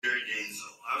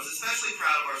was especially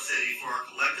proud of our city for our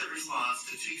collective response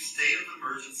to two state of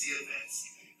emergency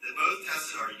events that both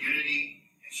tested our unity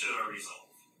and showed our resolve.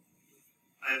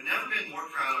 I have never been more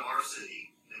proud of our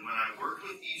city than when I worked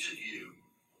with each of you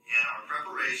in our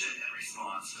preparation and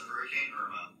response to Hurricane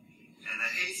Irma and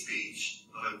the hate speech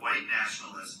of a white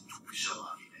nationalist who shall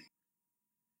not be named.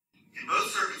 In both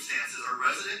circumstances, our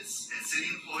residents and city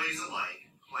employees alike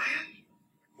planned,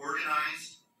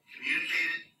 organized,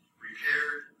 communicated,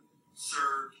 repaired,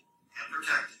 served, and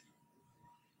protected.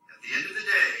 At the end of the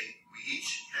day, we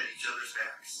each had each other's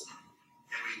backs,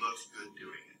 and we looked good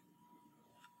doing it.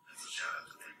 That's a shout out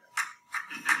to them.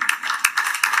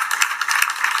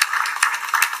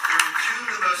 During two of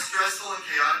the most stressful and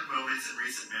chaotic moments in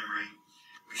recent memory,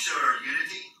 we showed our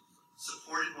unity,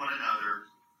 supported one another,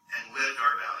 and lived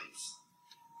our values.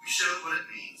 We showed what it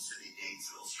means to be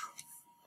Gainesville strong.